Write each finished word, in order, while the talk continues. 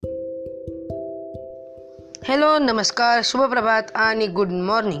Hello, नमस्कार, शुभप्रभात आणि good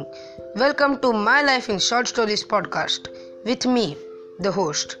morning. Welcome to my life in short stories podcast with me the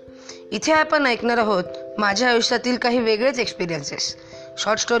host. इथे आपण ऐकणार आहोत माझ्या आयुष्यातील काही वेगळेच एक्सपिरियन्सेस.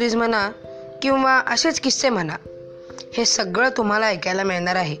 शॉर्ट स्टोरीज म्हणा किंवा असेच किस्से म्हणा, हे सगळं तुम्हाला ऐकायला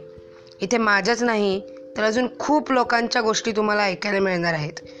मिळणार आहे. इथे माझ्याच नाही तर अजून खूप लोकांच्या गोष्टी तुम्हाला ऐकायला मिळणार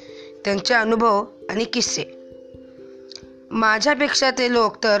आहेत, त्यांचे अनुभव आणि किस्से. माझ्यापेक्षा ते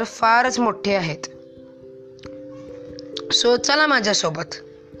लोक तर फारच मोठे आहेत. सो चला माझ्यासोबत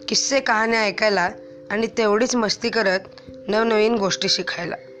किस्से कहाण्या ऐकायला आणि तेवढीच मस्ती करत नवनवीन गोष्टी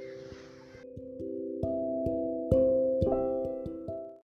शिकायला.